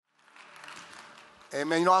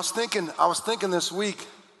Amen. You know, I was thinking this week,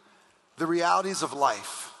 the realities of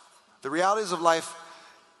life. The realities of life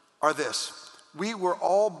are this. We were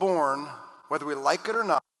all born, whether we like it or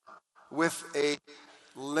not, with a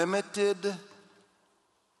limited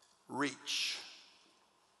reach.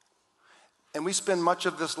 And we spend much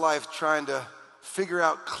of this life trying to figure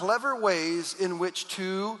out clever ways in which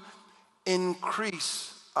to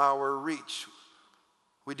increase our reach.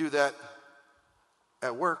 We do that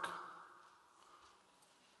at work.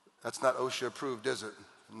 That's not OSHA approved, is it?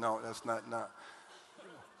 No, that's not.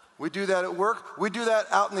 We do that at work. We do that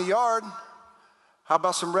out in the yard. How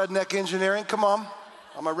about some redneck engineering? Come on.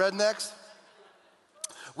 All my rednecks.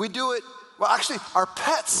 We do it, well, actually, our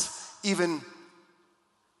pets even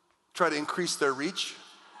try to increase their reach.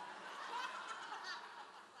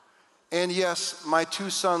 And yes, my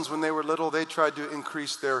two sons, when they were little, they tried to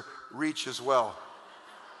increase their reach as well.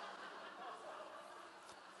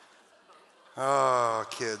 Oh,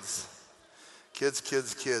 kids.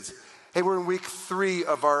 Kids. Hey, we're in week 3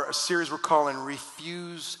 of our series we're calling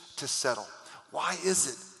Refuse to Settle. Why is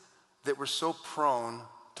it that we're so prone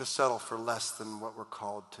to settle for less than what we're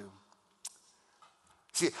called to?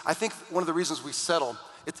 See, I think one of the reasons we settle,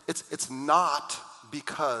 it's not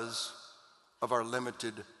because of our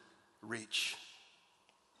limited reach.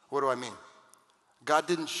 What do I mean? God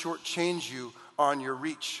didn't shortchange you on your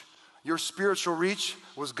reach. Your spiritual reach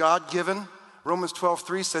was God-given. Romans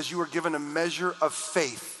 12:3 says you were given a measure of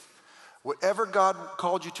faith. Whatever God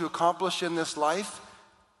called you to accomplish in this life,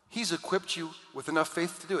 He's equipped you with enough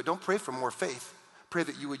faith to do it. Don't pray for more faith. Pray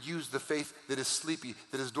that you would use the faith that is sleepy,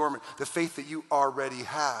 that is dormant, the faith that you already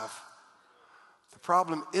have. The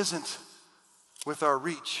problem isn't with our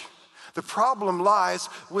reach. The problem lies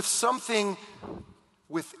with something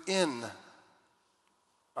within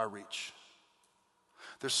our reach.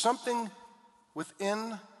 There's something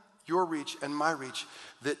within your reach and my reach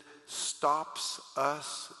that stops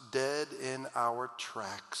us dead in our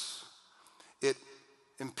tracks. It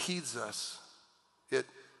impedes us. It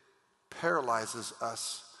paralyzes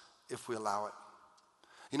us if we allow it.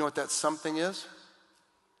 You know what that something is?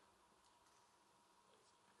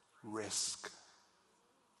 Risk.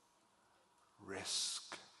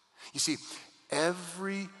 You see,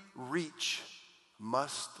 every reach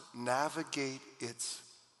must navigate its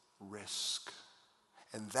risk.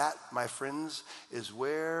 And that, my friends, is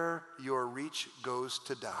where your reach goes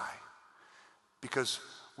to die. Because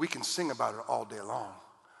we can sing about it all day long.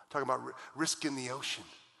 Talking about risk in the ocean.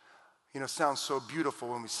 You know, it sounds so beautiful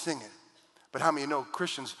when we sing it. But how many know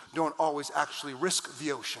Christians don't always actually risk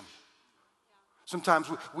the ocean? Sometimes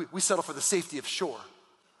we settle for the safety of shore.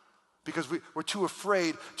 Because we're too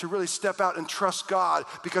afraid to really step out and trust God.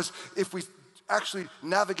 Because if we actually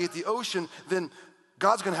navigate the ocean, then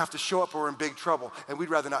God's going to have to show up or we're in big trouble. And we'd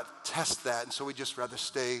rather not test that. And so we'd just rather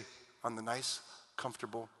stay on the nice,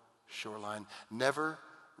 comfortable shoreline, never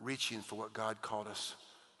reaching for what God called us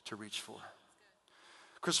to reach for.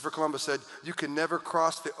 Christopher Columbus said, you can never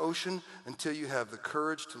cross the ocean until you have the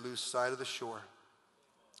courage to lose sight of the shore.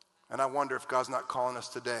 And I wonder if God's not calling us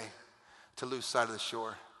today to lose sight of the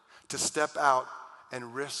shore, to step out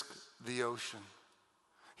and risk the ocean.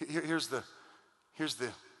 Here's the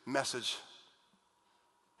message.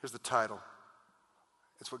 Here's the title.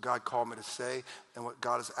 It's what God called me to say and what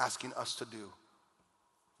God is asking us to do.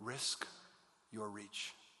 Risk your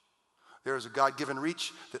reach. There is a God-given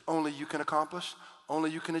reach that only you can accomplish, only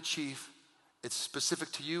you can achieve. It's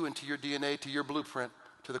specific to you and to your DNA, to your blueprint,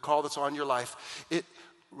 to the call that's on your life. It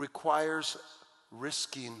requires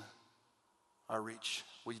risking our reach.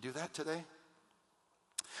 Will you do that today?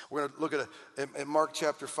 We're going to look at Mark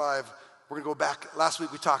chapter 5. We're going to go back. Last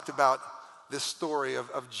week we talked about this story of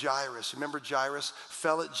Jairus. Remember Jairus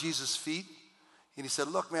fell at Jesus' feet? And he said,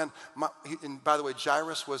 look, man, and by the way,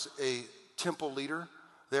 Jairus was a temple leader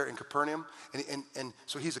there in Capernaum. And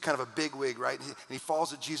so he's a kind of a bigwig, right? And he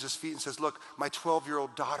falls at Jesus' feet and says, look, my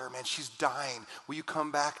 12-year-old daughter, man, she's dying. Will you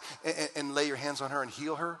come back and lay your hands on her and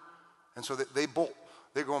heal her? And so they bolt.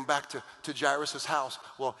 They're going back to Jairus' house.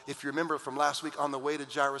 Well, if you remember from last week, on the way to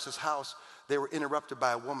Jairus' house, they were interrupted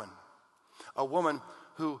by a woman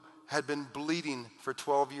who had been bleeding for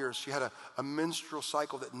 12 years. She had a menstrual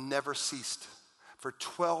cycle that never ceased. For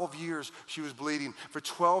 12 years, she was bleeding. For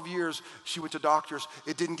 12 years, she went to doctors.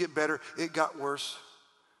 It didn't get better. It got worse.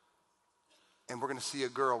 And we're going to see a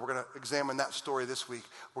girl. We're going to examine that story this week.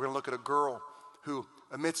 We're going to look at a girl who,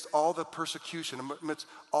 amidst all the persecution, amidst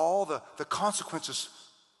all the consequences,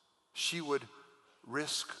 she would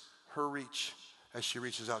risk her reach as she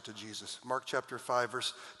reaches out to Jesus. Mark chapter 5,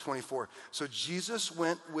 verse 24. So Jesus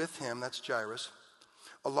went with him, that's Jairus.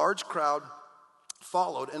 A large crowd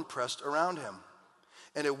followed and pressed around him.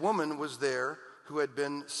 And a woman was there who had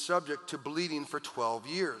been subject to bleeding for 12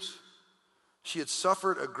 years. She had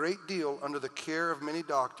suffered a great deal under the care of many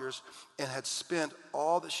doctors and had spent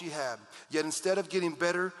all that she had. Yet instead of getting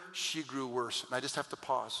better, she grew worse. And I just have to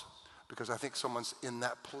pause because I think someone's in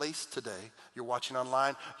that place today. You're watching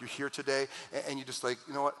online, you're here today, and you're just like,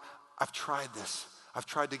 you know what? I've tried this. I've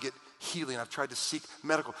tried to get healing. I've tried to seek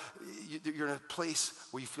medical. You're in a place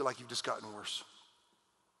where you feel like you've just gotten worse.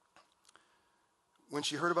 When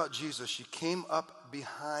she heard about Jesus, she came up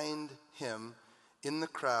behind him in the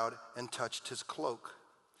crowd and touched his cloak,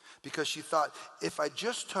 because she thought, if I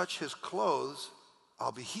just touch his clothes,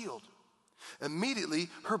 I'll be healed. Immediately,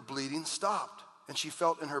 her bleeding stopped, and she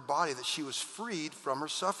felt in her body that she was freed from her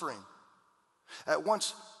suffering. At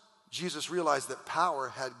once, Jesus realized that power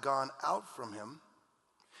had gone out from him.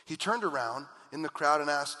 He turned around in the crowd and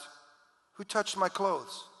asked, "Who touched my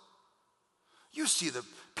clothes?" "You see the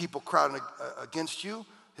people crowding against you,"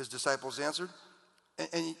 his disciples answered.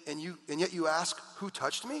 And yet you ask, "Who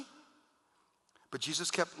touched me?" But Jesus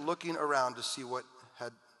kept looking around to see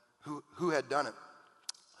who had done it.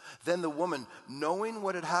 Then the woman, knowing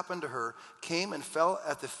what had happened to her, came and fell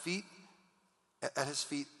at his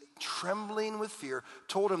feet, trembling with fear,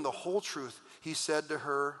 told him the whole truth. He said to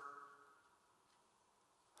her,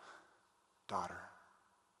 "Daughter,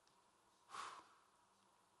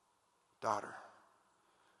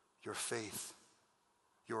 your faith,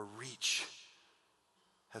 your reach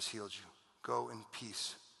has healed you. Go in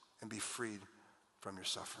peace and be freed from your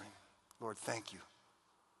suffering." Lord, thank you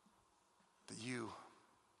that you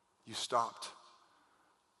stopped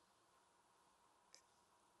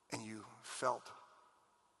and you felt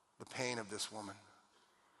the pain of this woman,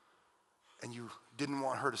 and you didn't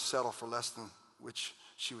want her to settle for less than which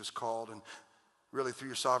she was called. And really, through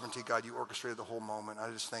your sovereignty, God, you orchestrated the whole moment. I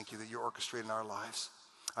just thank you that you're orchestrating our lives.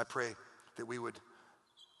 I pray that we would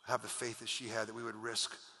have the faith that she had, that we would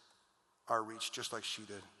risk our reach just like she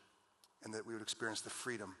did, and that we would experience the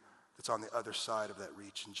freedom that's on the other side of that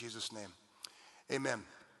reach. In Jesus' name, amen.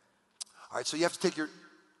 All right, so you have to take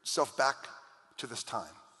yourself back to this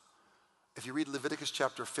time. If you read Leviticus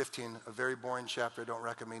chapter 15, a very boring chapter, I don't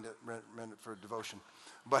recommend it for devotion.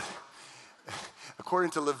 But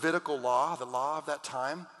according to Levitical law, the law of that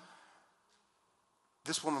time,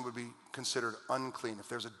 this woman would be considered unclean. If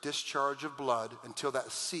there's a discharge of blood, until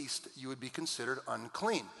that ceased, you would be considered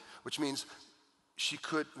unclean, which means she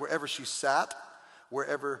could, wherever she sat,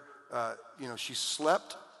 wherever she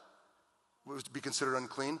slept, would be considered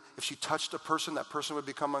unclean. If she touched a person, that person would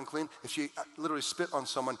become unclean. If she literally spit on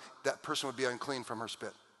someone, that person would be unclean from her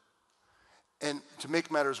spit. And to make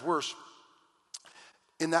matters worse,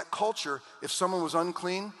 in that culture, if someone was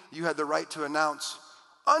unclean, you had the right to announce,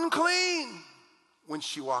 "Unclean," when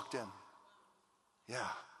she walked in.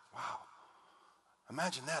 Yeah, wow.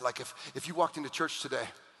 Imagine that. Like if you walked into church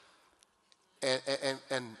today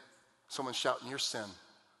and someone's shouting your sin.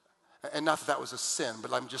 And not that that was a sin,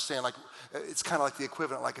 but I'm just saying, like, it's kind of like the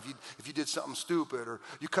equivalent. Like if you did something stupid, or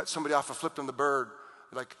you cut somebody off and flipped on the bird,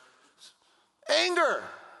 like, anger,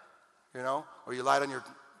 or you lied on your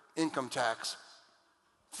income tax.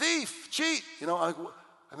 Thief, cheat, I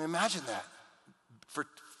mean, imagine that for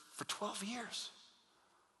 12 years,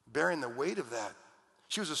 bearing the weight of that.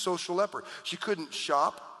 She was a social leper. She couldn't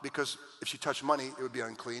shop because if she touched money, it would be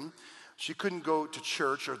unclean. She couldn't go to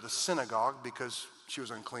church or the synagogue because she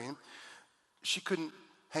was unclean. She couldn't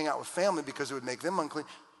hang out with family because it would make them unclean.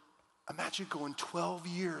 Imagine going 12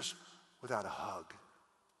 years without a hug.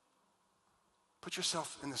 Put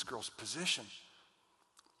yourself in this girl's position.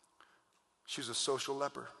 She was a social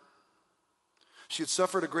leper. She had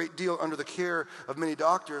suffered a great deal under the care of many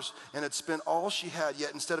doctors and had spent all she had,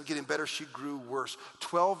 yet instead of getting better, she grew worse.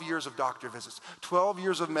 12 years of doctor visits, 12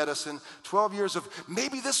 years of medicine, 12 years of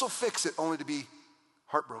maybe this will fix it, only to be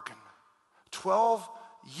heartbroken. 12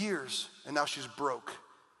 years, and now she's broke.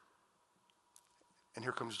 And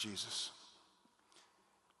here comes Jesus.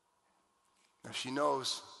 Now she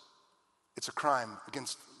knows it's a crime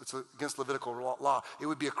against Levitical law. It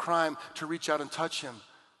would be a crime to reach out and touch him.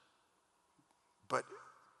 But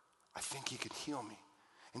I think he could heal me.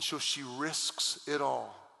 And so she risks it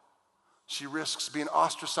all. She risks being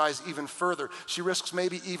ostracized even further. She risks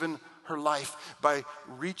maybe even her life by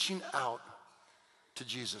reaching out to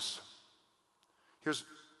Jesus. Here's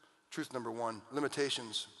truth number one.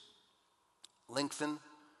 Limitations lengthen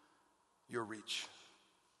your reach.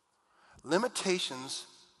 Limitations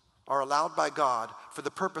are allowed by God for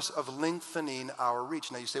the purpose of lengthening our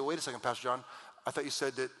reach. Now you say, wait a second, Pastor John. I thought you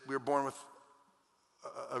said that we were born with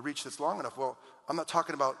a reach that's long enough. Well, I'm not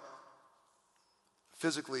talking about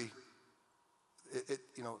physically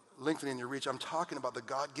lengthening your reach. I'm talking about the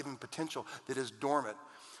God-given potential that is dormant.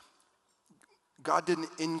 God didn't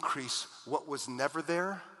increase what was never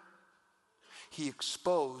there. He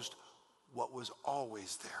exposed what was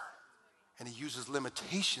always there. And he uses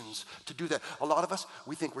limitations to do that. A lot of us,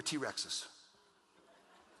 we think we're T-Rexes.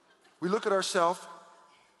 We look at ourselves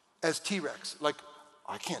as T-Rex. Like,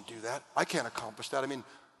 I can't do that. I can't accomplish that. I mean,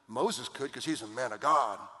 Moses could because he's a man of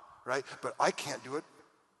God, right? But I can't do it.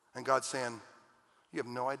 And God's saying, you have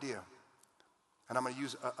no idea. And I'm going to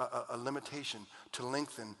use a limitation to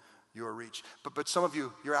lengthen your reach. But some of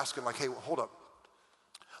you, you're asking like, hey, well, hold up.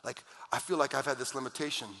 Like, I feel like I've had this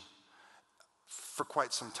limitation for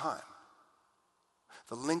quite some time.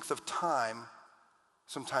 The length of time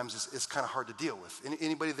sometimes is kind of hard to deal with.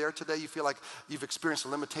 Anybody there today, you feel like you've experienced a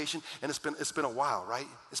limitation and it's been a while, right?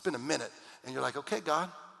 It's been a minute. And you're like, okay, God,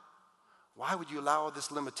 why would you allow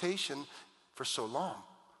this limitation for so long?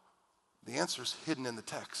 The answer is hidden in the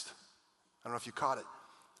text. I don't know if you caught it.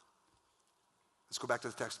 Let's go back to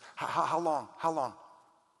the text. How long? How long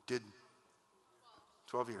did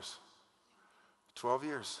 12 years. 12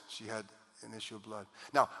 years she had an issue of blood.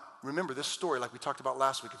 Now, remember this story like we talked about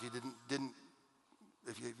last week.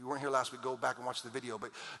 If you weren't here last week, go back and watch the video.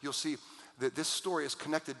 But you'll see that this story is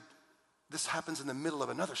connected. This happens in the middle of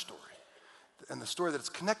another story. And the story that it's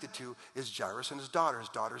connected to is Jairus and his daughter. His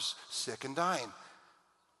daughter's sick and dying.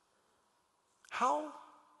 How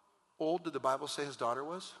old did the Bible say his daughter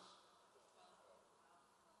was?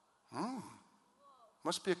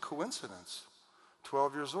 Must be a coincidence.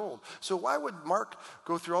 12 years old. So why would Mark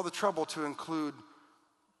go through all the trouble to include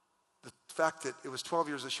the fact that it was 12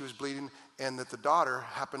 years that she was bleeding and that the daughter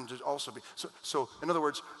happened to also be? So in other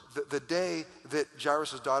words, the day that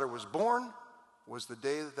Jairus' daughter was born was the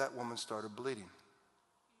day that that woman started bleeding.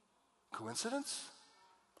 Coincidence?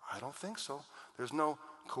 I don't think so. There's no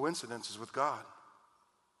coincidences with God.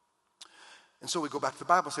 And so we go back to the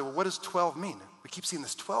Bible and say, well, what does 12 mean? We keep seeing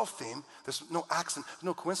this 12 theme. There's no accident,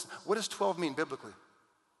 no coincidence. What does 12 mean biblically?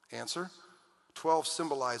 Answer, 12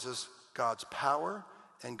 symbolizes God's power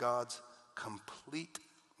and God's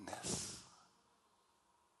completeness.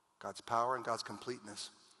 God's power and God's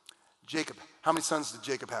completeness. Jacob, how many sons did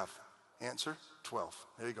Jacob have? Answer, 12.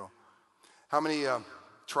 There you go. How many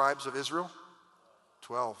tribes of Israel?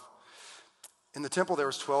 12. In the temple, there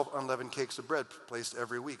was 12 unleavened cakes of bread placed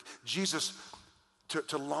every week. Jesus,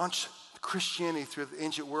 to launch Christianity through the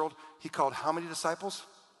ancient world, he called how many disciples?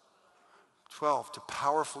 12, to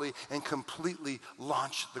powerfully and completely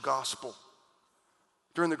launch the gospel.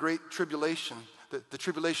 During the Great Tribulation, the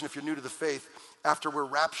tribulation, if you're new to the faith, after we're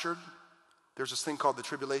raptured, there's this thing called the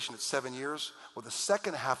tribulation. It's 7 years. Well, the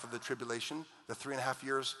second half of the tribulation, the 3.5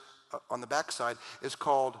 years on the backside, is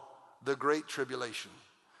called the Great Tribulation.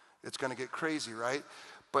 It's going to get crazy, right?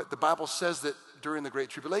 But the Bible says that during the Great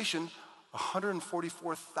Tribulation,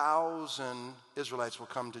 144,000 Israelites will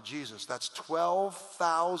come to Jesus. That's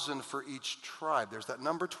 12,000 for each tribe. There's that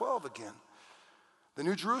number 12 again. The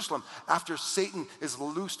New Jerusalem, after Satan is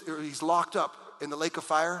loosed, or he's locked up in the lake of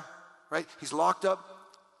fire, right? He's locked up.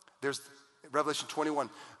 There's Revelation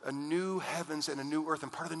 21, a new heavens and a new earth.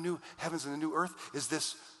 And part of the new heavens and the new earth is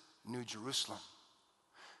this New Jerusalem.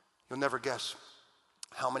 You'll never guess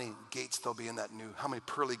how many gates there'll be in that new, how many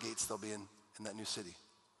pearly gates there'll be in that new city.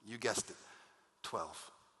 You guessed it,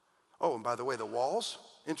 12. Oh, and by the way, the walls,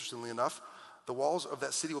 interestingly enough, the walls of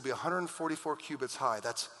that city will be 144 cubits high.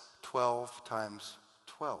 That's 12 times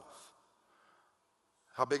 12.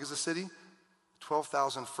 How big is the city?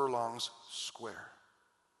 12,000 furlongs square.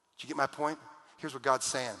 Did you get my point? Here's what God's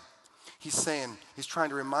saying. He's trying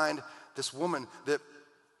to remind this woman that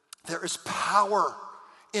there is power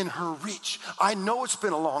in her reach. I know it's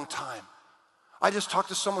been a long time. I just talked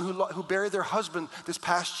to someone who buried their husband this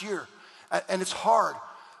past year, and it's hard.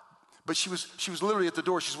 But she was literally at the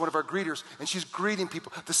door. She's one of our greeters, and she's greeting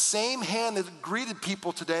people. The same hand that greeted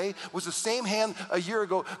people today was the same hand a year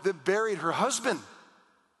ago that buried her husband.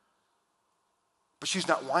 But she's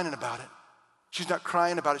not whining about it. She's not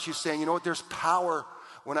crying about it. She's saying, you know what, there's power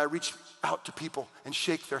when I reach out to people and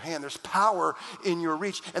shake their hand. There's power in your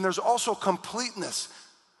reach. And there's also completeness.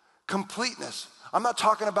 Completeness. I'm not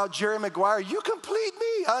talking about Jerry Maguire. You complete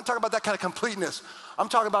me. I'm not talking about that kind of completeness. I'm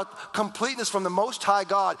talking about completeness from the Most High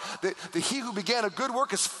God. That he who began a good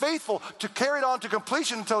work is faithful to carry it on to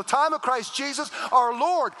completion until the time of Christ Jesus our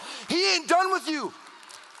Lord. He ain't done with you.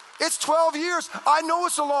 It's 12 years. I know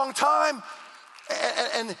it's a long time.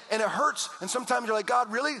 And it hurts. And sometimes you're like,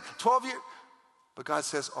 God, really? 12 years? But God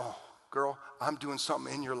says, oh, girl, I'm doing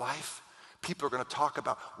something in your life. People are going to talk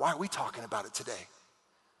about, why are we talking about it today?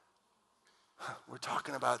 We're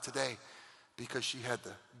talking about it today because she had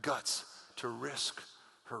the guts to risk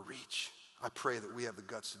her reach. I pray that we have the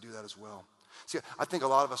guts to do that as well. See, I think a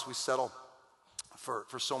lot of us, we settle for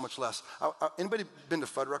so much less. Anybody been to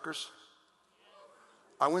Fuddruckers?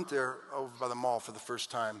 I went there over by the mall for the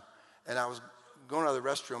first time, and I was going out of the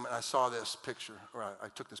restroom, and I saw this picture, or I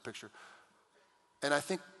took this picture. And I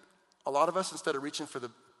think a lot of us, instead of reaching for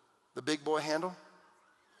the big boy handle,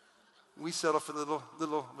 we settle for the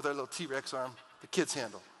little with our little T-Rex arm, the kid's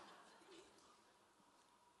handle.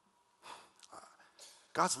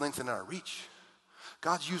 God's lengthening our reach.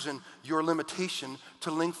 God's using your limitation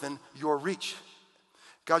to lengthen your reach.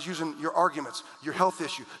 God's using your arguments, your health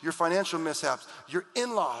issue, your financial mishaps, your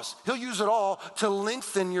in-laws. He'll use it all to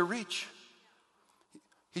lengthen your reach.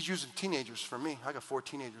 He's using teenagers for me. I got 4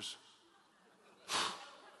 teenagers.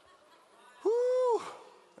 Woo!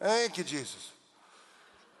 Thank you, Jesus.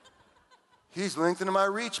 He's lengthening my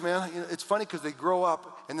reach, man. You know, it's funny because they grow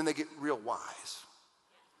up and then they get real wise.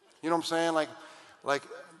 You know what I'm saying? Like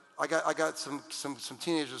I got some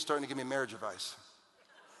teenagers starting to give me marriage advice.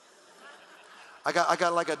 I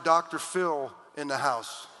got like a Dr. Phil in the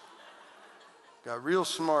house. Got real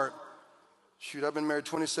smart. Shoot, I've been married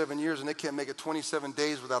 27 years and they can't make it 27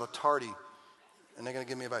 days without a tardy. And they're gonna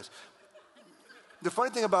give me advice. The funny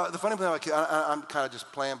thing about kids, I'm kind of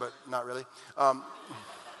just playing, but not really.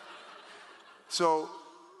 So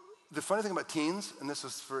the funny thing about teens, and this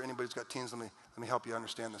is for anybody who's got teens, let me help you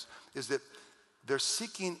understand this, is that they're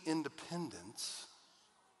seeking independence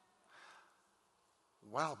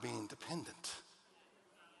while being dependent.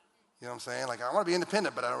 You know what I'm saying? Like, I want to be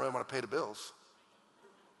independent, but I don't really want to pay the bills.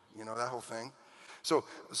 You know, that whole thing. So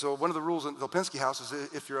one of the rules in the Lepinski house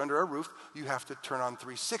is if you're under our roof, you have to turn on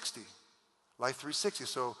 360, Life 360,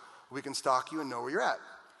 so we can stalk you and know where you're at.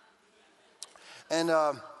 And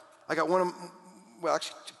I got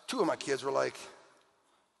actually 2 of my kids were like,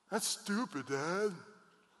 "That's stupid, Dad.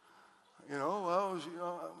 You know,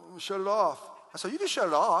 shut it off." I said, "You can shut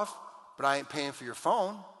it off, but I ain't paying for your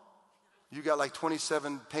phone. You got like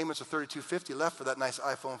 27 payments of $32.50 left for that nice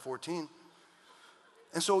iPhone 14.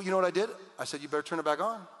 And so, you know what I did? I said, "You better turn it back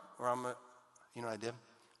on, or you know what I did?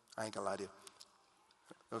 I ain't gonna lie to you.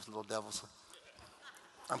 Those little devils.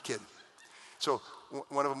 I'm kidding. So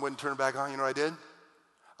one of them wouldn't turn it back on. You know what I did?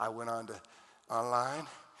 I went online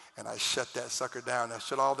and I shut that sucker down. I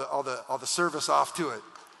shut all the service off to it.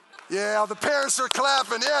 Yeah, all the parents are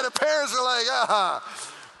clapping. Yeah, the parents are like, ah.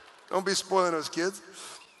 Don't be spoiling those kids.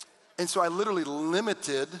 And so I literally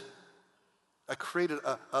created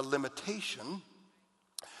a limitation.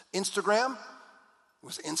 Instagram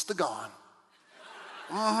was Instagone.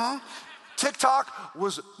 TikTok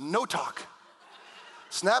was no talk.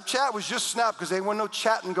 Snapchat was just snap because there wasn't no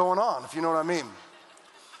chatting going on, if you know what I mean.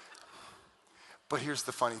 But here's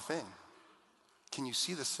the funny thing. Can you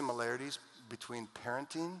see the similarities between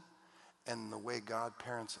parenting and the way God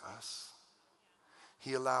parents us?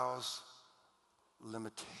 He allows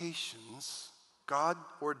limitations. God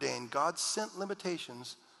ordained, God sent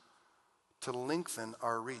limitations to lengthen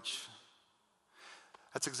our reach.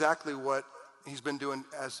 That's exactly what he's been doing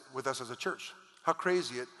with us as a church. How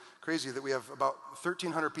crazy that we have about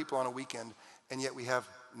 1,300 people on a weekend, and yet we have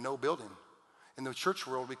no building. In the church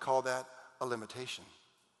world, we call that a limitation.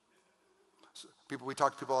 So we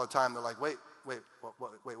talk to people all the time. They're like, wait,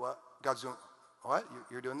 what? God's doing what?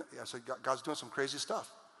 You're doing that? Yeah, so God's doing some crazy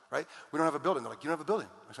stuff, right? We don't have a building. They're like, you don't have a building.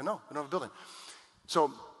 I said, no, we don't have a building.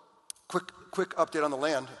 So quick update on the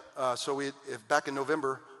land. Back in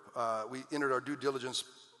November, we entered our due diligence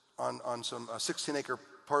on some 16-acre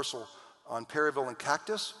parcel on Perryville and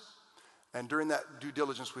Cactus. And during that due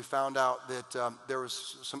diligence, we found out that there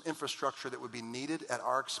was some infrastructure that would be needed at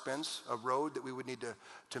our expense, a road that we would need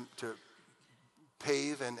to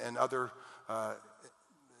pave and other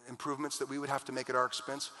improvements that we would have to make at our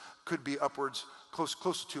expense. Could be upwards, close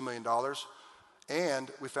to $2 million.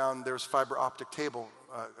 And we found there's fiber optic cable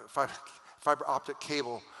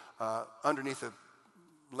underneath the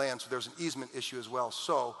land, so there's an easement issue as well.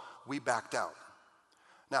 So we backed out.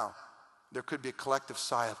 Now, there could be a collective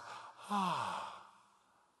sigh of,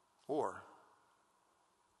 or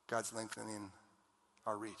God's lengthening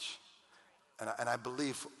our reach. And I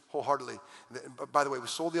believe wholeheartedly, by the way, we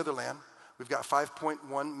sold the other land. We've got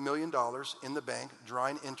 $5.1 million in the bank,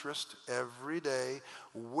 drawing interest every day,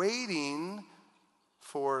 waiting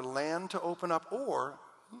for land to open up, or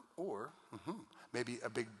maybe a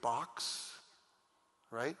big box,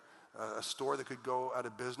 right? A store that could go out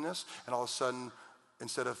of business, and all of a sudden,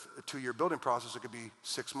 instead of a 2-year building process, it could be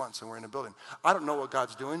 6 months and we're in a building. I don't know what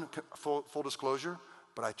God's doing, full disclosure,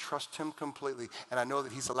 but I trust him completely. And I know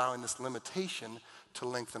that he's allowing this limitation to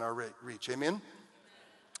lengthen our reach. Amen?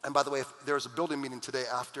 And by the way, if there's a building meeting today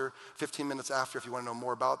after, 15 minutes after, if you want to know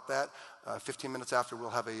more about that, 15 minutes after, we'll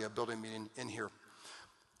have a building meeting in here.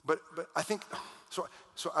 But I think, so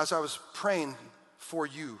as I was praying for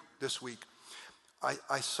you this week,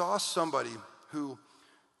 I saw somebody who,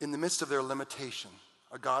 in the midst of their limitation,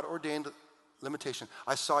 a God-ordained limitation,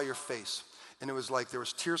 I saw your face. And it was like there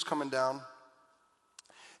was tears coming down,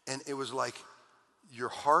 and it was like your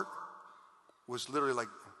heart was literally like,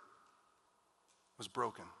 was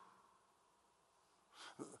broken.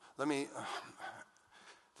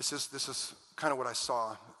 This is kind of what I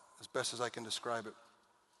saw as best as I can describe it.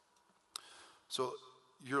 So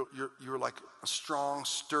you're like a strong,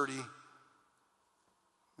 sturdy,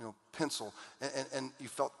 pencil, and you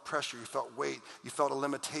felt pressure, you felt weight, you felt a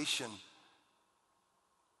limitation,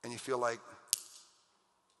 and you feel like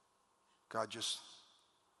God just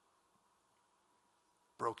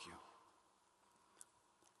broke you.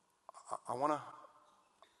 I want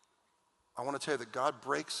to tell you that God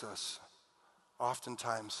breaks us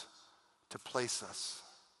oftentimes to place us.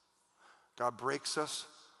 God breaks us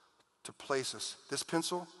to place us. This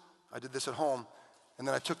pencil, I did this at home, and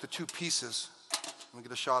then I took the two pieces. Let me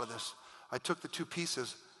get a shot of this. I took the two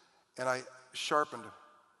pieces and I sharpened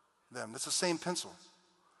them. That's the same pencil.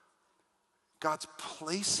 God's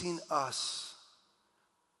placing us.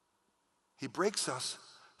 He breaks us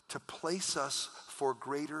to place us for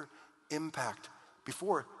greater impact.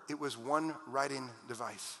 Before, it was one writing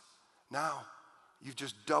device. Now, you've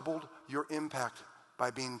just doubled your impact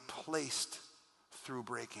by being placed through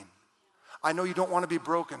breaking. I know you don't want to be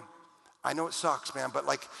broken. I know it sucks, man, but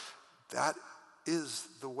that is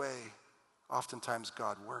the way oftentimes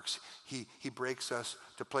God works. He breaks us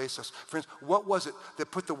to place us. Friends, what was it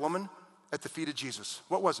that put the woman at the feet of Jesus?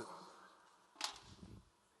 What was it?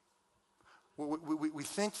 We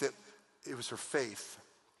think that it was her faith,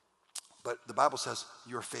 but the Bible says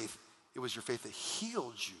your faith, it was your faith that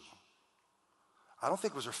healed you. I don't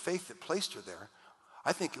think it was her faith that placed her there.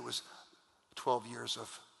 I think it was 12 years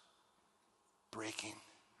of breaking.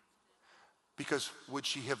 Because would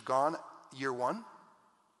she have gone year one?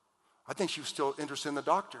 I think she was still interested in the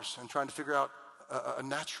doctors and trying to figure out a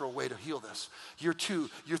natural way to heal this. Year 2,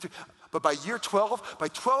 year 3. But by year 12, by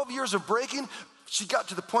 12 years of breaking, she got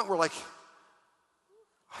to the point where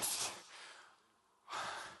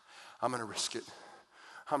I'm going to risk it.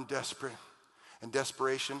 I'm desperate. And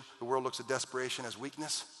desperation, the world looks at desperation as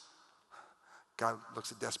weakness. God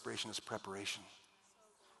looks at desperation as preparation.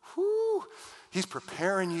 Whew. He's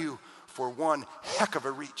preparing you for one heck of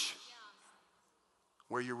a reach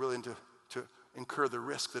where you're willing to incur the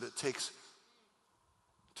risk that it takes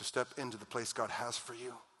to step into the place God has for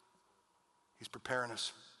you. He's preparing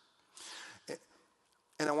us.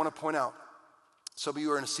 And I want to point out, some of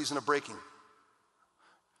you are in a season of breaking.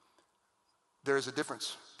 There is a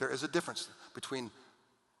difference. There is a difference between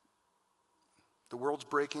the world's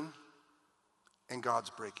breaking and God's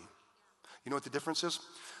breaking. You know what the difference is?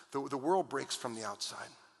 The world breaks from the outside.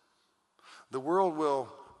 The world will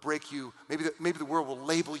break you. Maybe the world will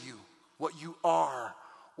label you what you are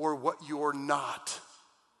or what you're not.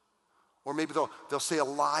 Or maybe they'll say a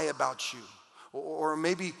lie about you. Or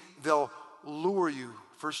maybe they'll lure you.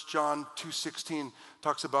 1 John 2:16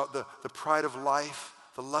 talks about the pride of life,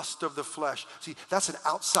 the lust of the flesh. See, that's an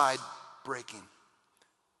outside breaking.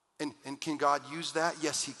 And can God use that?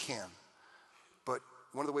 Yes, he can. But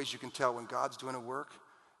one of the ways you can tell when God's doing a work,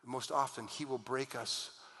 most often he will break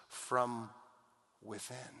us from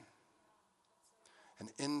within. An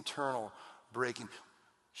internal breaking.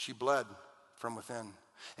 She bled from within.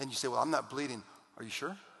 And you say, well, I'm not bleeding. Are you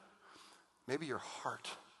sure? Maybe your heart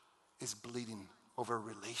is bleeding over a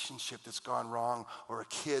relationship that's gone wrong, or a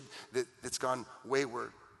kid that's gone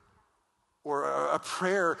wayward, or a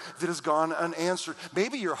prayer that has gone unanswered.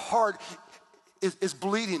 Maybe your heart is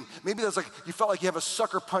bleeding. Maybe that's you felt like you have a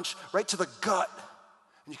sucker punch right to the gut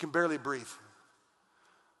and you can barely breathe.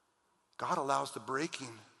 God allows the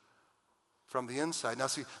breaking from the inside. Now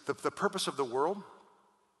see, the purpose of the world,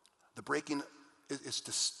 the breaking is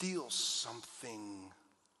to steal something,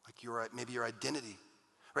 like maybe your identity,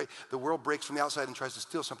 right? The world breaks from the outside and tries to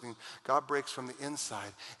steal something. God breaks from the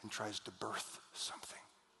inside and tries to birth something.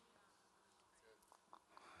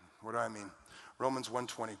 What do I mean? Romans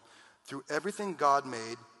 1:20. Through everything God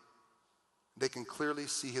made, they can clearly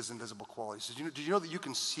see his invisible qualities. Did you know that you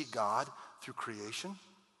can see God through creation?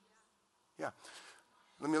 Yeah.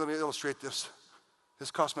 Let me illustrate this.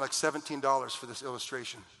 This cost me like $17 for this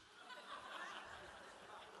illustration.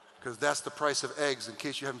 Because that's the price of eggs, in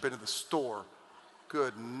case you haven't been to the store.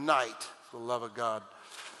 Good night, for the love of God.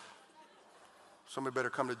 Somebody better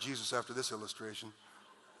come to Jesus after this illustration.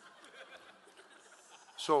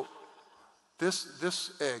 So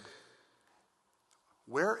this egg,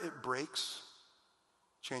 where it breaks,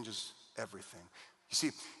 changes everything. You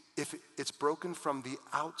see, if it's broken from the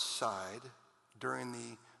outside during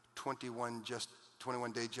the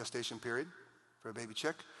 21-day gestation period for a baby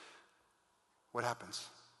chick, what happens?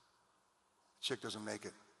 The chick doesn't make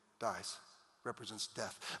it, dies, represents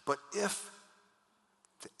death. But if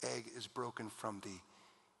the egg is broken from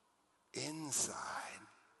the inside,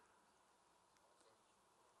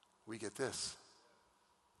 we get this.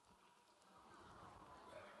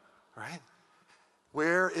 Right?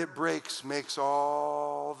 Where it breaks makes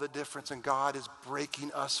all the difference, and God is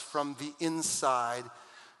breaking us from the inside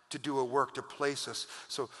to do a work, to place us.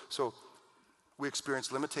 So we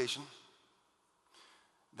experience limitation.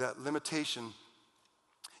 That limitation,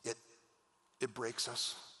 it breaks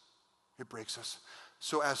us. It breaks us.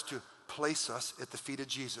 So as to place us at the feet of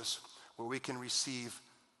Jesus, where we can receive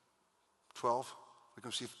 12, we can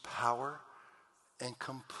receive power and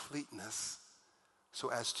completeness, so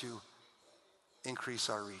as to increase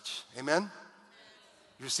our reach. Amen?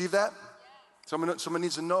 You receive that? Someone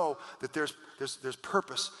needs to know that there's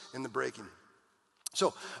purpose in the breaking.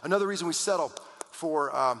 So another reason we settle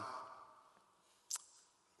for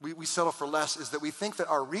we settle for less is that we think that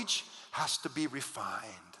our reach has to be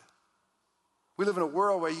refined. We live in a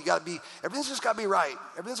world where everything's just got to be right.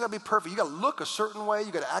 Everything's got to be perfect. You got to look a certain way.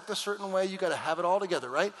 You got to act a certain way. You got to have it all together,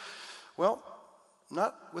 right? Well,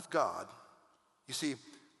 not with God. You see,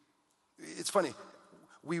 it's funny.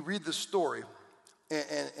 We read the story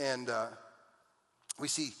and we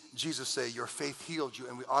see Jesus say, "Your faith healed you,"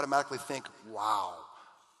 and we automatically think, "Wow,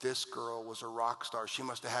 this girl was a rock star. She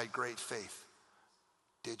must have had great faith."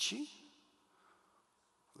 Did she?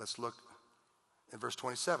 Let's look in verse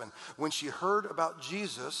 27. When she heard about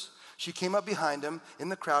Jesus, she came up behind him in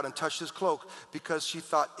the crowd and touched his cloak, because she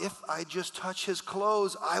thought, if I just touch his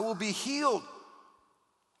clothes, I will be healed.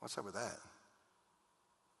 What's up with that?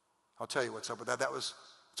 I'll tell you what's up with that. It's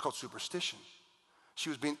called superstition. She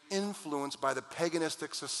was being influenced by the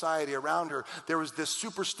paganistic society around her. There was this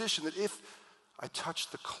superstition that if I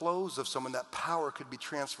touched the clothes of someone, that power could be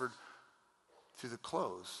transferred through the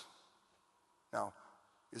clothes. Now,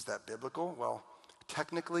 is that biblical? Well,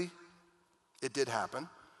 technically, it did happen.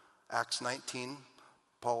 Acts 19,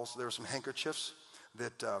 there were some handkerchiefs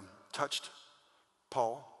that touched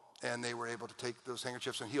Paul, and they were able to take those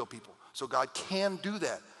handkerchiefs and heal people. So God can do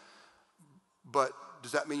that. But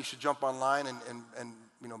does that mean you should jump online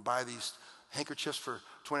and buy these handkerchiefs for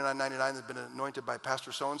 $29.99 that's been anointed by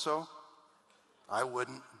Pastor so-and-so? I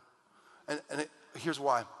wouldn't. And here's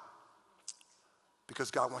why.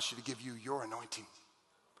 Because God wants you to give you your anointing.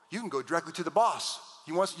 You can go directly to the boss.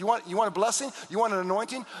 You want a blessing? You want an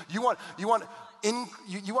anointing? You want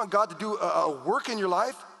God to do a work in your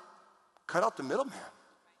life? Cut out the middleman.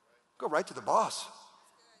 Go right to the boss.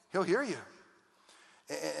 He'll hear you.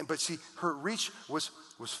 But see, her reach was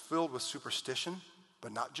filled with superstition,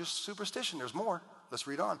 but not just superstition. There's more. Let's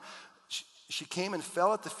read on. She came and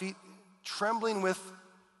fell at the feet, trembling with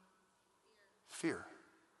fear.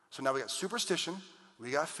 So now we got superstition,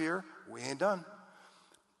 we got fear, we ain't done.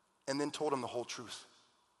 And then told him the whole truth,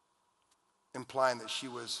 implying that she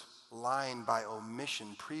was lying by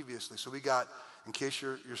omission previously. So we got, in case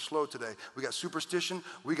you're slow today, we got superstition,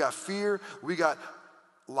 we got fear, we got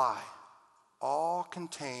lie, all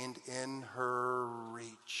contained in her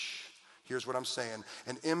reach. Here's what I'm saying.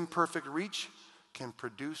 An imperfect reach can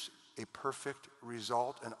produce a perfect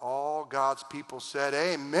result. And all God's people said,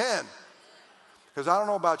 amen. Because I don't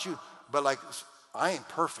know about you, but I ain't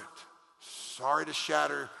perfect. Sorry to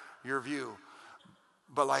shatter your view.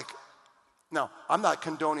 But no, I'm not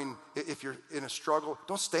condoning if you're in a struggle,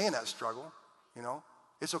 don't stay in that struggle,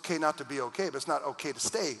 It's okay not to be okay, but it's not okay to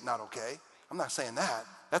stay not okay. I'm not saying that.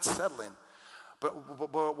 That's settling. But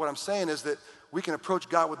what I'm saying is that we can approach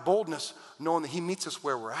God with boldness, knowing that he meets us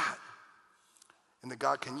where we're at. And that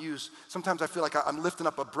God can use, sometimes I feel like I'm lifting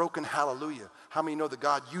up a broken hallelujah. How many know that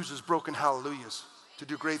God uses broken hallelujahs to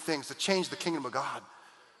do great things, to change the kingdom of God?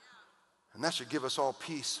 And that should give us all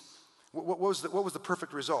peace. What was the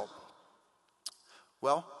perfect result?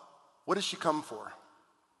 Well, what did she come for?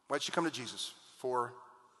 Why did she come to Jesus? For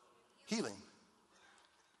healing.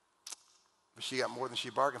 But she got more than she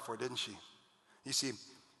bargained for, didn't she? You see,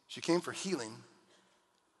 she came for healing,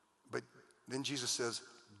 but then Jesus says,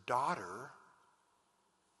 daughter,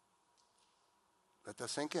 let that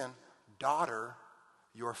sink in, daughter,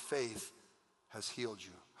 your faith has healed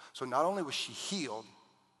you. So not only was she healed,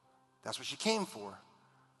 that's what she came for.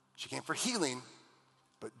 She came for healing,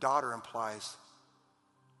 but daughter implies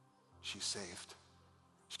she's saved.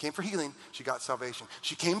 She came for healing, she got salvation.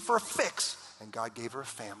 She came for a fix, and God gave her a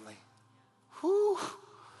family. Whew.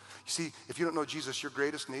 You see, if you don't know Jesus, your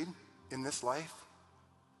greatest need in this life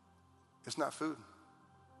is not food.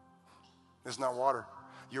 It's not water.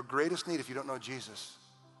 Your greatest need, if you don't know Jesus,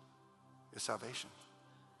 is salvation.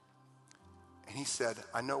 And he said,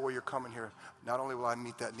 I know where you're coming here. Not only will I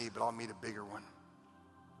meet that need, but I'll meet a bigger one.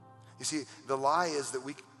 You see, the lie is that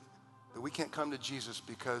we can't come to Jesus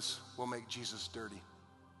because we'll make Jesus dirty.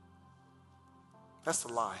 That's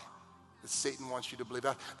the lie that Satan wants you to believe.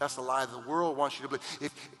 That's the lie the world wants you to believe.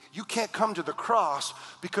 If you can't come to the cross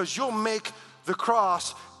because you'll make the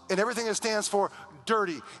cross and everything it stands for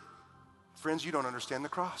dirty. Friends, you don't understand the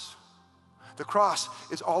cross. The cross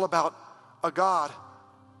is all about a God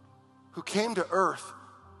who came to earth,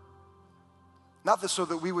 not so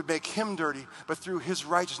that we would make him dirty, but through his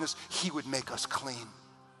righteousness, he would make us clean.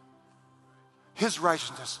 His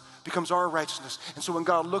righteousness becomes our righteousness. And so when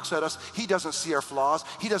God looks at us, he doesn't see our flaws.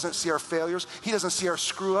 He doesn't see our failures. He doesn't see our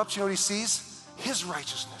screw-ups. You know what he sees? His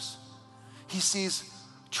righteousness. He sees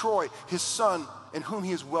Troy, his son, in whom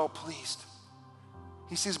he is well pleased.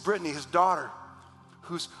 He sees Brittany, his daughter,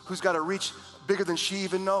 who's got a reach bigger than she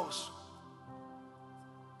even knows.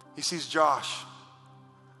 He sees Josh,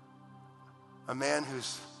 a man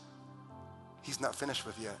he's not finished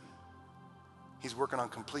with yet. He's working on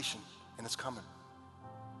completion, and it's coming.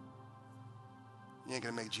 You ain't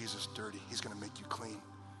going to make Jesus dirty. He's going to make you clean.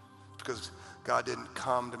 Because God didn't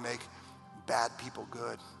come to make bad people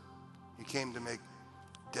good. He came to make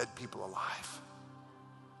dead people alive.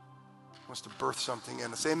 He wants to birth something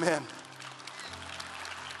in us. Amen.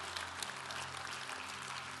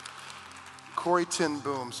 Corrie ten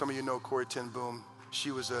Boom. Some of you know Corrie ten Boom.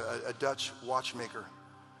 She was a Dutch watchmaker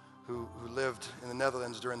who lived in the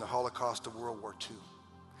Netherlands during the Holocaust of World War II.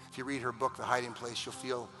 If you read her book, The Hiding Place,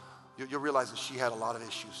 you'll realize that she had a lot of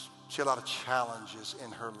issues. She had a lot of challenges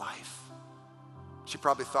in her life. She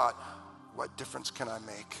probably thought, what difference can I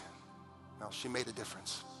make? Well, she made a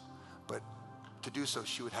difference. But to do so,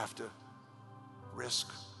 she would have to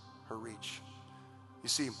risk her reach. You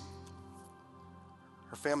see,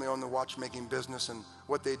 her family owned the watchmaking business, and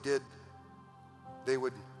what they did, they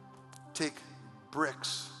would take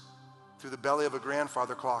bricks through the belly of a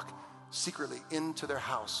grandfather clock secretly into their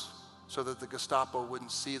house so that the Gestapo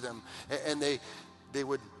wouldn't see them. And they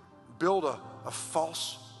would build a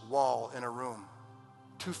false wall in a room,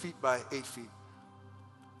 2 feet by 8 feet.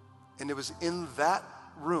 And it was in that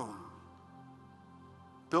room,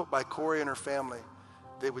 built by Corrie and her family,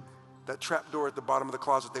 that trap door at the bottom of the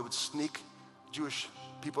closet, they would sneak Jewish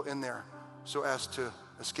people in there so as to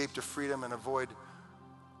escape to freedom and avoid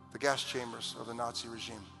the gas chambers of the Nazi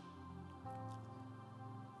regime.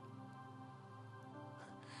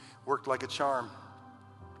 Worked like a charm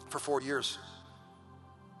for 4 years.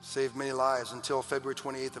 Saved many lives until February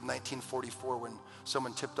 28th of 1944 when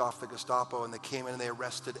someone tipped off the Gestapo and they came in and they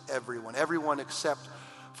arrested everyone except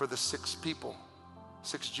for the 6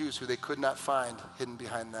 Jews who they could not find hidden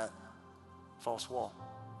behind that false wall.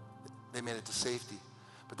 They made it to safety.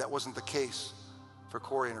 But that wasn't the case for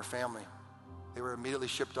Corrie and her family. They were immediately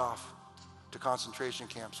shipped off to concentration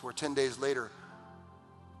camps where 10 days later,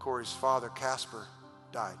 Corrie's father, Casper,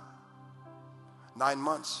 died. 9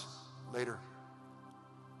 months later,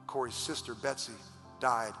 Corrie's sister, Betsy,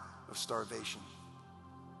 died of starvation.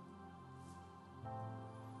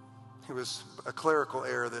 It was a clerical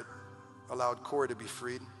error that allowed Corrie to be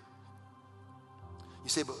freed. You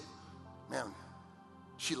say, but man,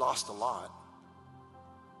 she lost a lot.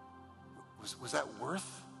 Was that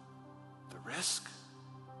worth the risk?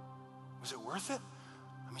 Was it worth it?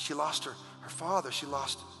 I mean, she lost her father. She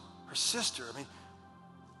lost her sister. I mean,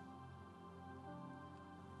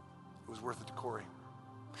 it was worth it to Corrie.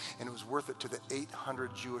 And it was worth it to the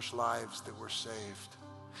 800 Jewish lives that were saved.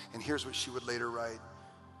 And here's what she would later write.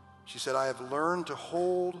 She said, I have learned to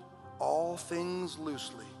hold all things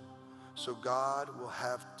loosely so God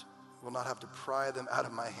will not have to pry them out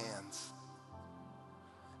of my hands.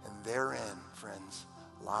 And therein, friends,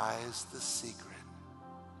 lies the secret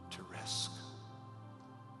to risk.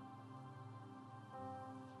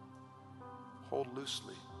 Hold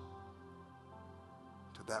loosely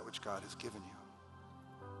to that which God has given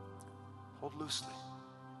you. Hold loosely.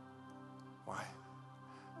 Why?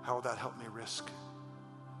 How will that help me risk?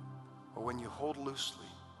 Well, when you hold loosely,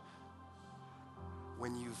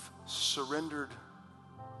 when you've surrendered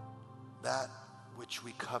that which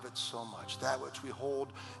we covet so much, that which we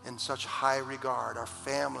hold in such high regard, our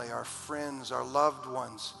family, our friends, our loved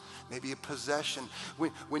ones, maybe a possession,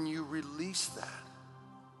 when you release that,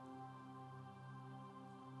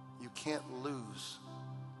 you can't lose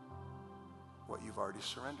what you've already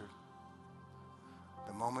surrendered.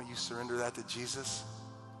 The moment you surrender that to Jesus,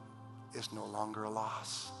 it's no longer a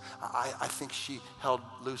loss. I think she held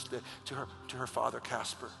loosely to her father,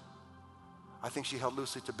 Casper. I think she held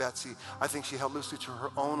loosely to Betsy. I think she held loosely to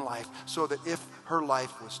her own life, so that if her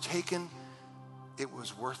life was taken, it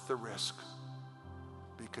was worth the risk,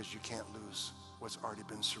 because you can't lose what's already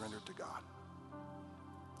been surrendered to God.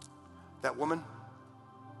 That woman,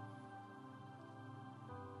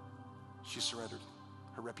 she surrendered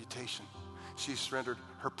her reputation. She surrendered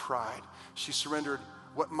her pride. She surrendered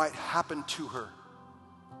what might happen to her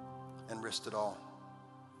and risked it all.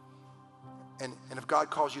 And if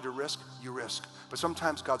God calls you to risk, you risk. But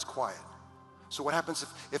sometimes God's quiet. So what happens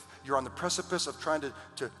if you're on the precipice of trying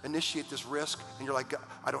to initiate this risk and you're like,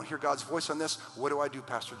 I don't hear God's voice on this? What do I do,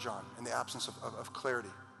 Pastor John, in the absence of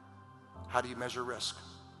clarity? How do you measure risk?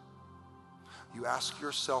 You ask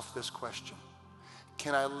yourself this question: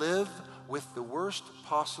 can I live with the worst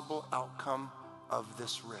possible outcome of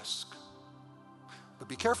this risk? But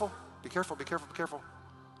be careful, be careful, be careful, be careful.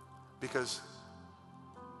 Because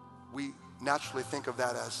we naturally think of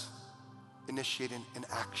that as initiating an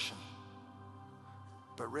action.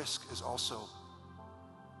 But risk is also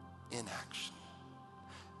inaction.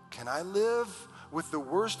 Can I live with the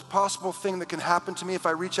worst possible thing that can happen to me if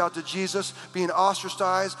I reach out to Jesus, being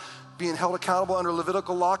ostracized, being held accountable under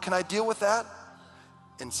Levitical law? Can I deal with that?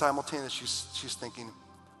 And simultaneously, she's thinking,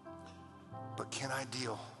 but can I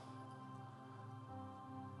deal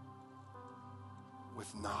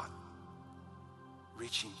with not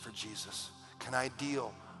reaching for Jesus? Can I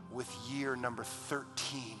deal with year number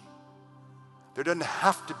 13? There doesn't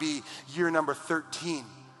have to be year number 13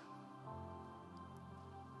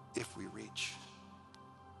 if we reach.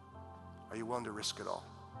 Are you willing to risk it all?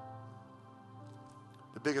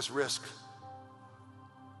 The biggest risk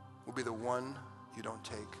will be the one you don't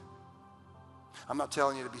take. I'm not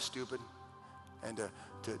telling you to be stupid and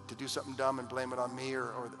to do something dumb and blame it on me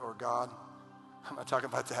or God. I'm not talking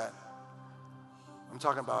about that. I'm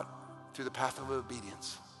talking about through the path of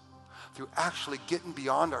obedience, through actually getting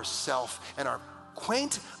beyond ourselves and our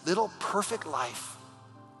quaint little perfect life,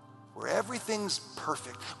 where everything's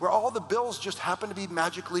perfect, where all the bills just happen to be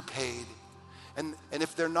magically paid. And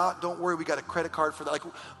if they're not, don't worry, we got a credit card for that. Like,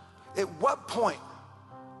 at what point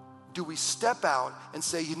do we step out and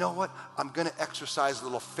say, you know what, I'm going to exercise a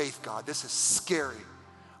little faith, God. This is scary.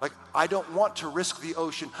 Like, I don't want to risk the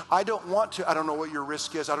ocean. I don't know what your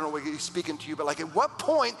risk is. I don't know what he's speaking to you, but like, at what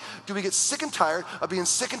point do we get sick and tired of being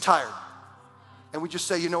sick and tired? And we just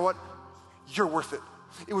say, you know what, you're worth it.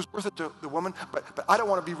 It was worth it to the woman, but I don't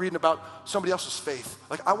want to be reading about somebody else's faith.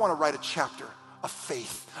 Like, I want to write a chapter of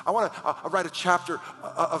faith. I want to write a chapter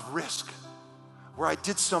of risk, where I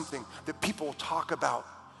did something that people will talk about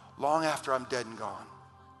long after I'm dead and gone.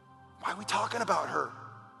 Why are we talking about her?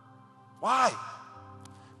 Why?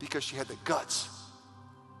 Because she had the guts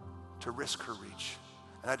to risk her reach.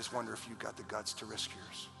 And I just wonder if you got the guts to risk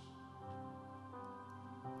yours.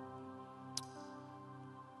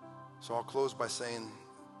 So I'll close by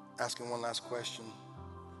asking one last question.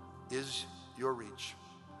 Is your reach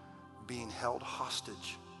being held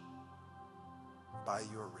hostage by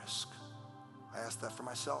your risk? I asked that for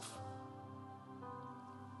myself.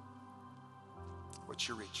 What's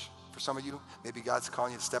your reach? For some of you, maybe God's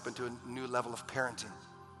calling you to step into a new level of parenting.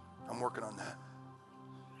 I'm working on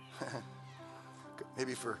that.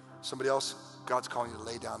 Maybe for somebody else, God's calling you to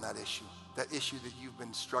lay down that issue that you've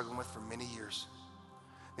been struggling with for many years.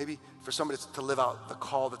 Maybe for somebody to live out the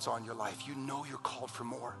call that's on your life. You know you're called for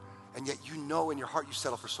more, and yet you know in your heart you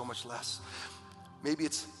settle for so much less. Maybe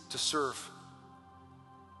it's to serve.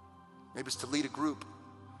 Maybe it's to lead a group.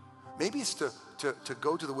 Maybe it's to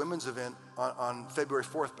go to the women's event on February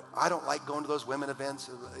 4th, but I don't like going to those women events.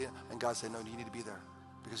 And God said, no, you need to be there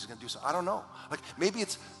because he's going to do something. I don't know. Like, maybe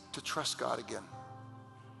it's to trust God again.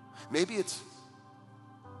 Maybe it's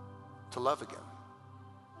to love again.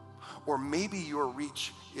 Or maybe your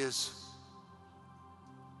reach is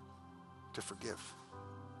to forgive.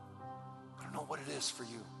 I don't know what it is for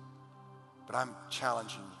you, but I'm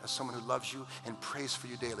challenging you as someone who loves you and prays for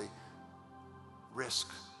you daily. Risk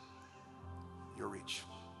your reach.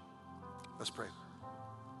 Let's pray.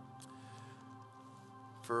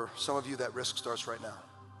 For some of you, that risk starts right now.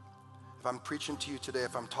 If I'm preaching to you today,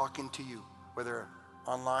 if I'm talking to you, whether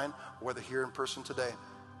online or whether here in person today,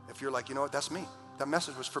 if you're like, you know what, that's me. That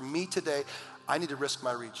message was for me today. I need to risk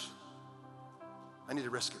my reach. I need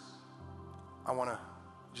to risk it. I want to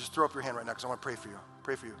just throw up your hand right now because I want to pray for you.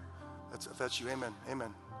 Pray for you. If that's you, amen,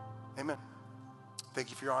 amen, amen.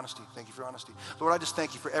 Thank you for your honesty. Thank you for your honesty. Lord, I just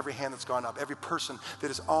thank you for every hand that's gone up, every person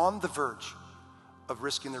that is on the verge of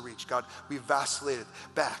risking the reach. God, we've vacillated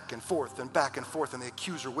back and forth, and the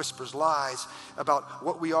accuser whispers lies about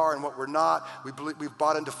what we are and what we're not. We've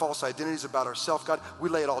bought into false identities about ourselves. God, we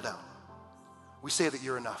lay it all down. We say that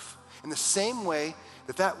you're enough. In the same way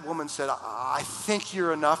that woman said, I think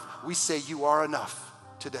you're enough, we say you are enough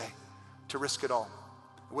today to risk it all.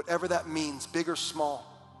 Whatever that means, big or small,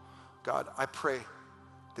 God, I pray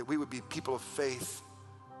that we would be people of faith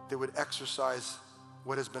that would exercise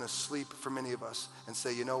what has been asleep for many of us and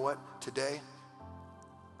say, you know what, today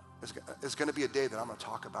is going to be a day that I'm going to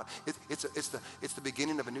talk about. It's the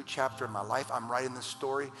beginning of a new chapter in my life. I'm writing this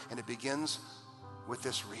story, and it begins with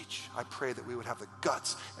this reach. I pray that we would have the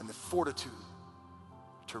guts and the fortitude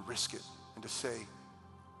to risk it and to say,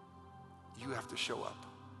 you have to show up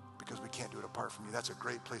because we can't do it apart from you. That's a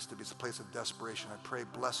great place to be. It's a place of desperation. I pray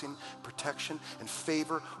blessing, protection, and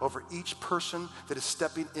favor over each person that is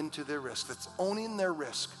stepping into their risk, that's owning their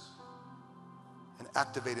risk and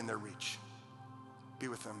activating their reach. Be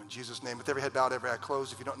with them in Jesus' name. With every head bowed, every eye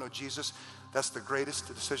closed. If you don't know Jesus, that's the greatest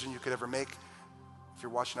decision you could ever make. If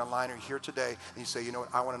you're watching online or you're here today and you say, you know what,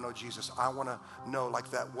 I want to know Jesus. I want to know, like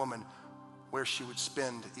that woman, where she would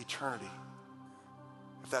spend eternity.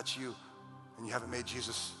 If that's you and you haven't made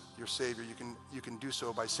Jesus your Savior, you can do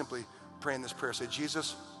so by simply praying this prayer. Say,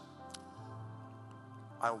 Jesus,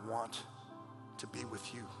 I want to be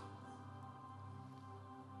with you.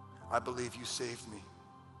 I believe you saved me.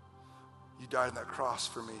 You died on that cross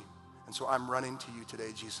for me. And so I'm running to you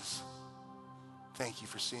today, Jesus. Thank you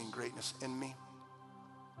for seeing greatness in me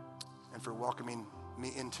and for welcoming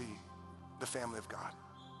me into the family of God.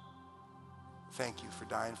 Thank you for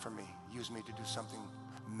dying for me. Use me to do something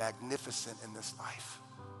magnificent in this life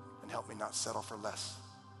and help me not settle for less.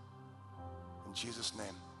 In Jesus'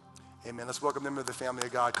 name, amen. Let's welcome them to the family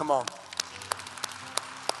of God. Come on.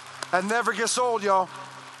 That never gets old, y'all.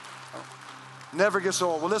 Never gets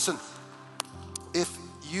old. Well, listen, if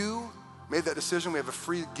you made that decision, we have a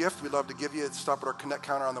free gift we'd love to give you. Stop at our Connect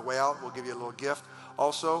counter on the way out. We'll give you a little gift.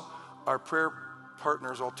 Also, our prayer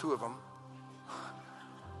partners, all two of them.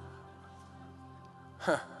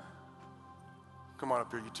 Come on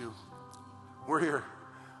up here, you two. We're here.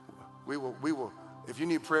 We will. If you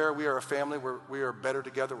need prayer, we are a family. We are better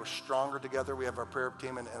together. We're stronger together. We have our prayer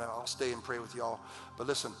team, and I'll stay and pray with y'all. But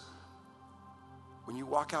listen, when you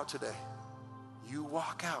walk out today, you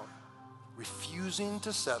walk out refusing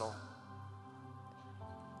to settle,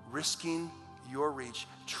 risking your reach,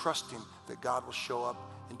 trusting that God will show up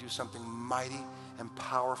and do something mighty and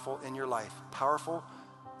powerful in your life. Powerful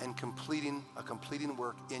and completing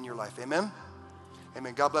work in your life. Amen?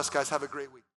 Amen. God bless, guys. Have a great week.